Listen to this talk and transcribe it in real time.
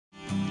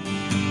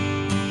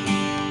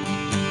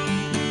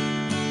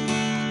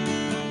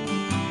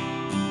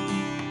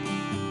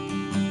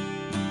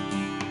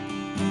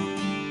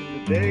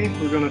Today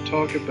we're going to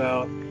talk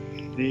about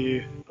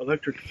the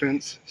electric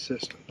fence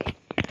system.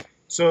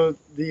 So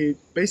the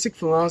basic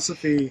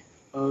philosophy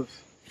of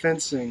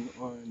fencing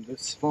on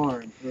this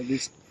farm, or at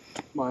least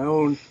my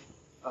own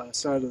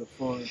side of the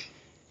farm,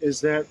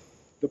 is that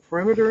the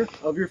perimeter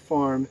of your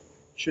farm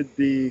should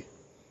be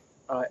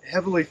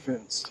heavily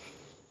fenced,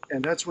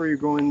 and that's where you're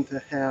going to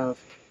have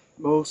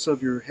most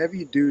of your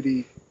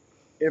heavy-duty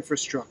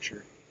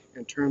infrastructure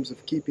in terms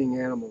of keeping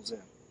animals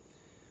in.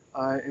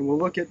 And we'll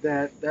look at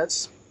that.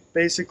 That's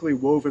basically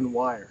woven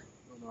wire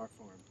on our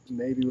farm,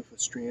 maybe with a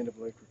strand of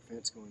electric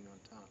fence going on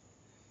top.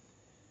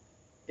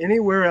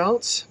 Anywhere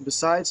else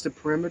besides the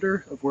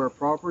perimeter of where a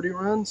property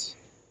runs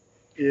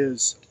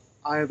is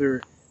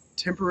either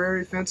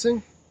temporary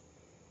fencing,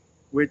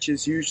 which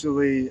is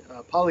usually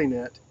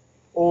polynet,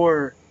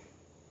 or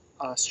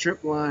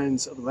strip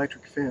lines of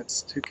electric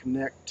fence to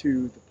connect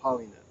to the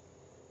polynet.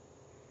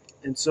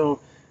 And so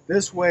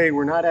this way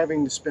we're not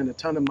having to spend a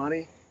ton of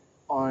money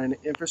on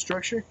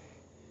infrastructure,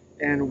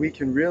 and we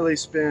can really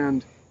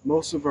spend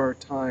most of our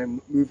time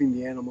moving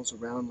the animals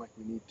around like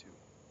we need to.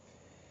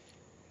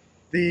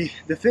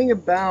 The thing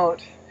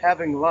about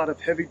having a lot of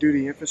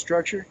heavy-duty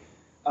infrastructure,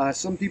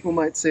 some people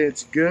might say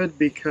it's good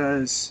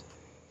because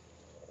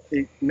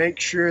it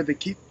makes sure they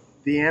keep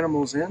the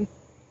animals in,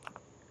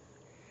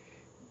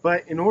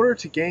 but in order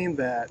to gain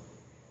that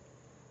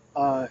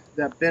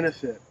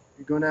benefit,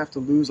 you're going to have to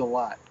lose a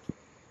lot.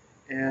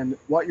 And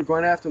what you're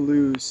going to have to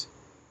lose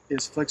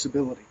is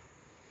flexibility.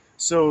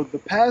 So the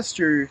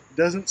pasture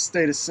doesn't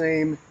stay the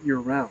same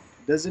year-round.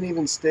 It doesn't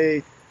even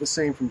stay the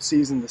same from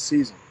season to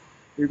season.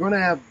 You're going to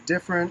have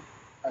different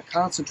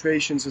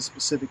concentrations of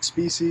specific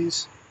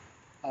species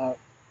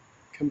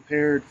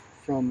compared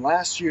from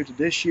last year to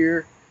this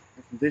year,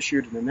 and from this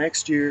year to the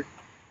next year.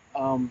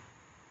 And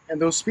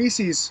those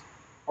species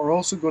are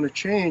also going to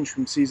change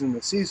from season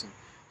to season.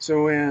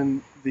 So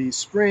in the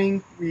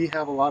spring, we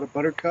have a lot of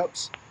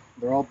buttercups.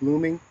 They're all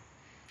blooming.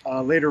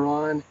 Later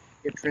on,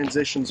 it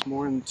transitions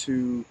more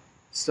into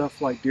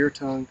stuff like deer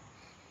tongue.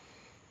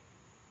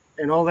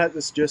 And all that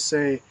is just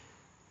say,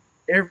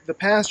 the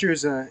pasture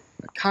is a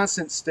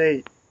constant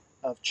state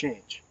of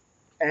change.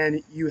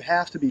 And you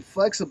have to be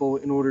flexible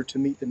in order to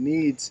meet the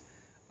needs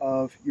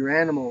of your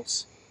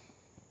animals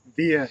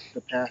via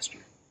the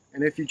pasture.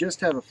 And if you just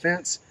have a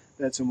fence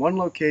that's in one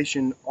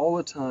location all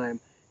the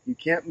time, you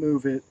can't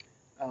move it,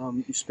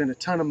 you spend a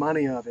ton of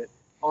money on it.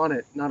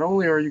 Not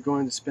only are you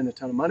going to spend a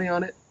ton of money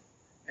on it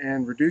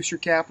and reduce your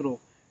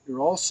capital, you're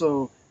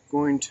also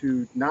going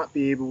to not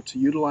be able to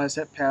utilize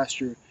that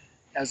pasture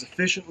as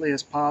efficiently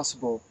as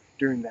possible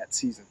during that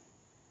season.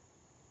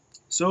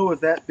 So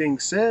with that being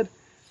said,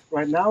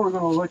 right now we're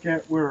going to look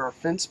at where our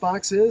fence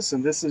box is,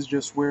 and this is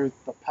just where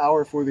the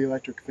power for the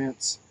electric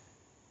fence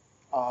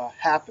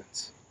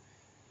happens.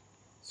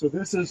 So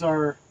this is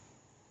our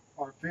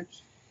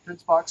fence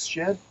box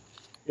shed.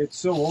 It's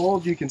so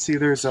old you can see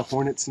there's a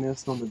hornet's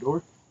nest on the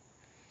door.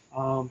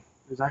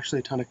 There's actually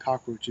a ton of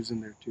cockroaches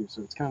in there too,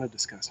 so it's kind of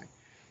disgusting.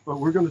 But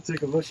we're going to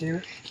take a look in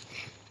it.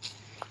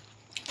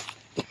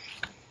 I'm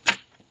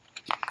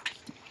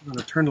going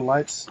to turn the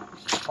lights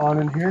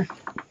on in here.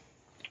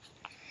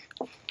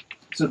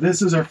 So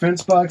this is our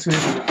fence box. We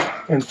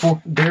have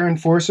a Bear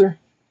Enforcer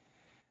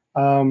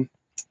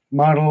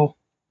model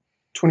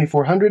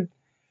 2400,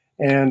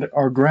 and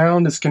our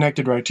ground is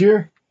connected right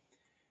here.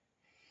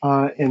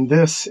 And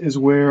this is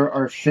where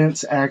our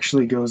fence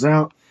actually goes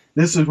out.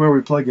 This is where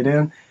we plug it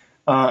in.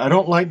 I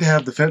don't like to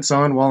have the fence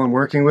on while I'm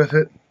working with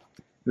it.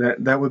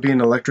 That would be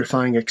an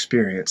electrifying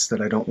experience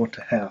that I don't want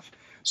to have.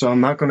 So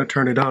I'm not going to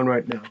turn it on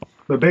right now.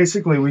 But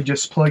basically we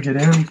just plug it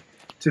in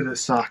to the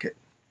socket.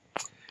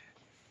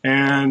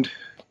 And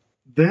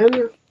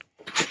then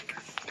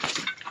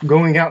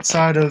going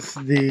outside of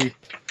the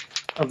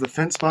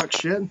fence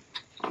box shed,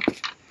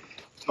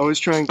 always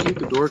try and keep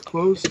the door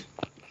closed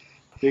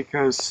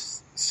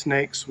because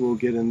snakes will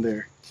get in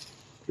there.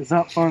 It's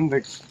not fun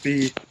to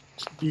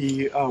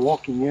be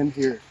walking in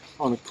here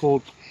on a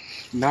cold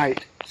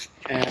night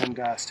and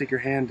stick your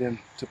hand in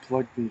to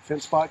plug the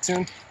fence box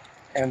in,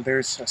 and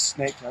there's a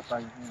snake right by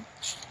your hand.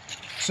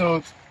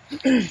 So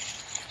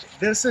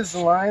this is the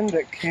line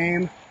that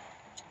came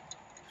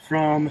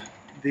from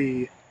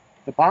the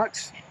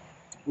box.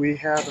 We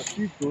have a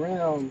few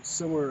grounds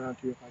somewhere around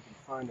here if I can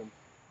find them.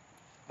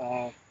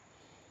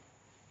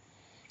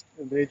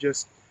 And they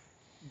just,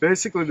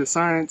 basically the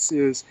science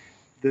is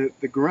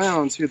the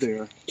grounds, here they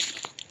are.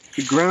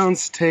 The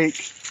grounds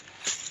take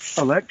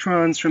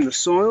electrons from the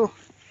soil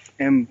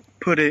and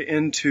put it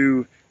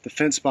into the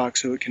fence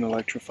box so it can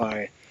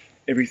electrify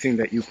everything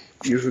that you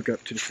hook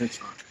up to the fence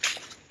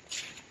box.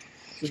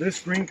 So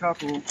this green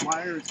copper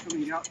wire is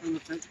coming out from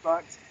the fence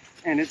box,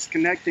 and it's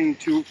connecting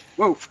to,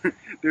 whoa,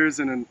 there's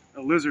a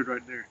lizard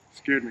right there,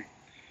 scared me.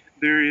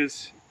 There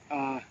is,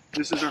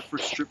 this is our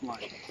first strip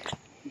line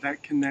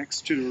that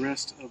connects to the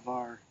rest of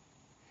our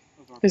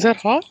Is that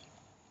hot?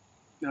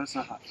 No, it's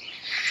not hot.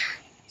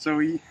 So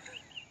we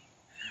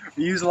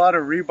use a lot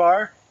of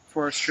rebar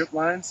for our strip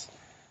lines.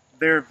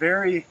 They're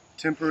very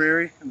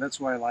temporary, and that's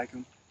why I like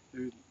them.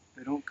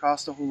 They don't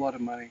cost a whole lot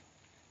of money.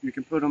 You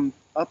can put them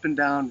up and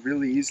down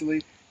really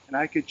easily, and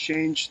I could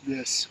change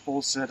this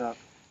whole setup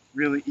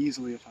really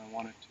easily if I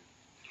wanted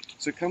to.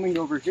 So coming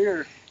over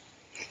here,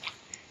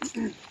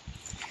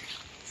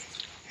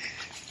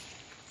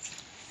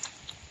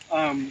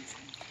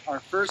 our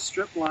first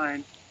strip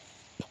line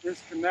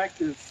is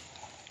connected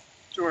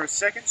to our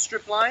second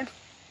strip line,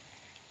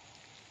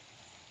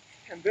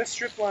 and this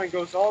strip line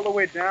goes all the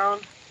way down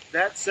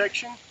that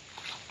section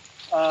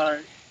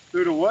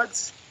through the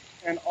woods,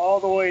 and all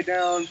the way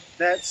down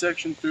that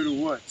section through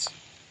the woods.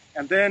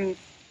 And then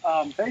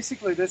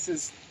basically this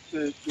is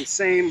the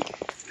same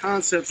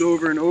concept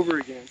over and over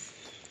again,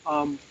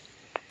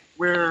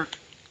 where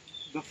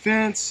the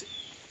fence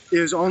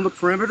is on the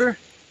perimeter,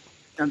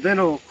 and then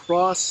it'll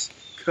cross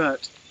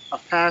cut a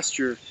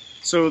pasture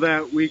so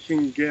that we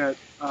can get,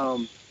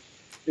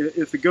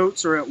 if the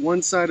goats are at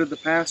one side of the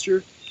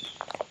pasture,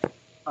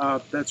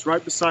 that's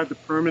right beside the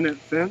permanent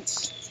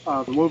fence,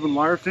 the woven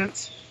wire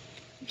fence,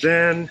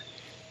 then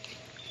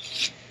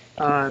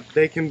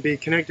they can be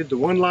connected to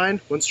one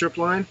line, one strip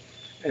line.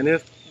 And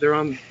if they're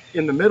in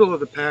the middle of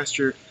the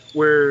pasture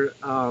where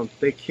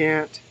they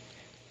can't,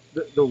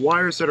 the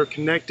wires that are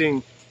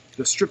connecting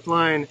the strip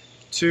line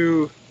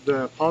to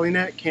the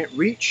polynet can't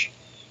reach,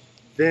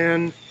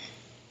 then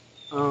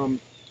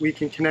we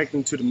can connect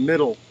them to the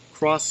middle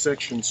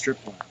cross-section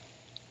strip line.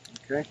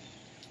 Okay,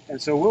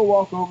 and so we'll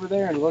walk over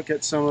there and look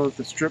at some of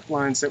the strip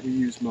lines that we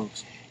use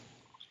most.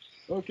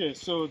 Okay,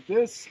 so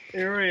this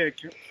area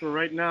for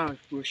right now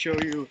will show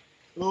you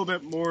a little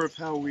bit more of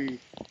how we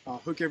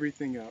hook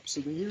everything up. So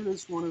here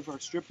is one of our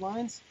strip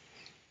lines,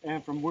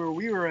 and from where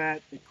we were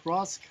at, it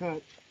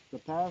cross-cut the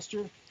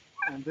pasture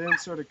and then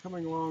started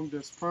coming along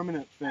this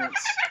permanent fence,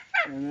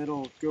 and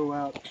it'll go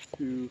out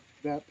to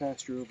that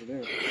pasture over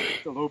there,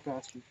 the low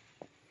pasture.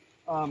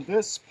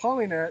 This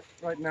polynet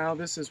right now,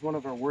 this is one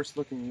of our worst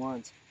looking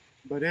ones,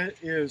 but it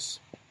is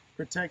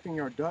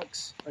protecting our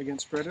ducks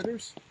against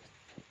predators.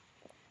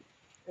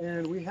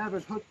 And we have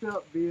it hooked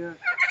up via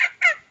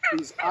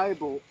these eye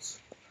bolts.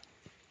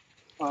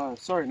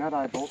 Sorry, not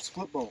eye bolts,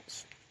 split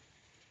bolts.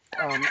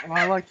 And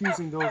I like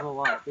using those a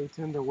lot. They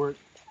tend to work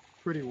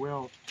pretty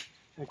well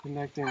at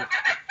connecting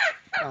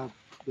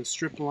the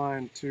strip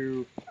line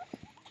to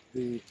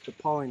the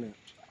polynet.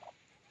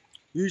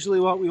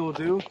 Usually what we will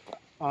do,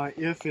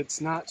 if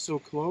it's not so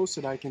close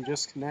that I can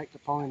just connect the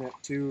polynet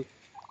to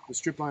the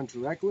strip line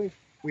directly,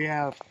 we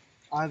have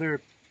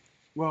either,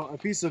 well, a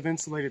piece of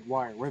insulated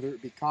wire, whether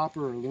it be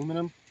copper or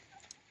aluminum,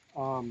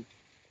 and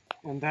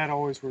that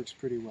always works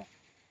pretty well.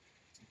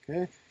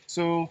 Okay,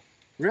 so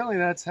really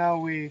that's how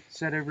we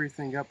set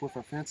everything up with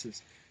our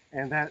fences,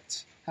 and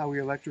that's how we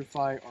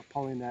electrify our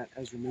polynet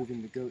as we're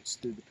moving the goats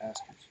through the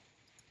pastures,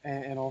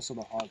 and also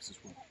the hogs as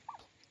well.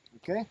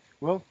 Okay,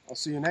 well, I'll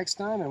see you next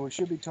time, and we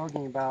should be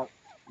talking about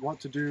what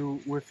to do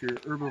with your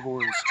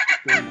herbivores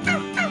during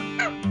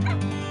the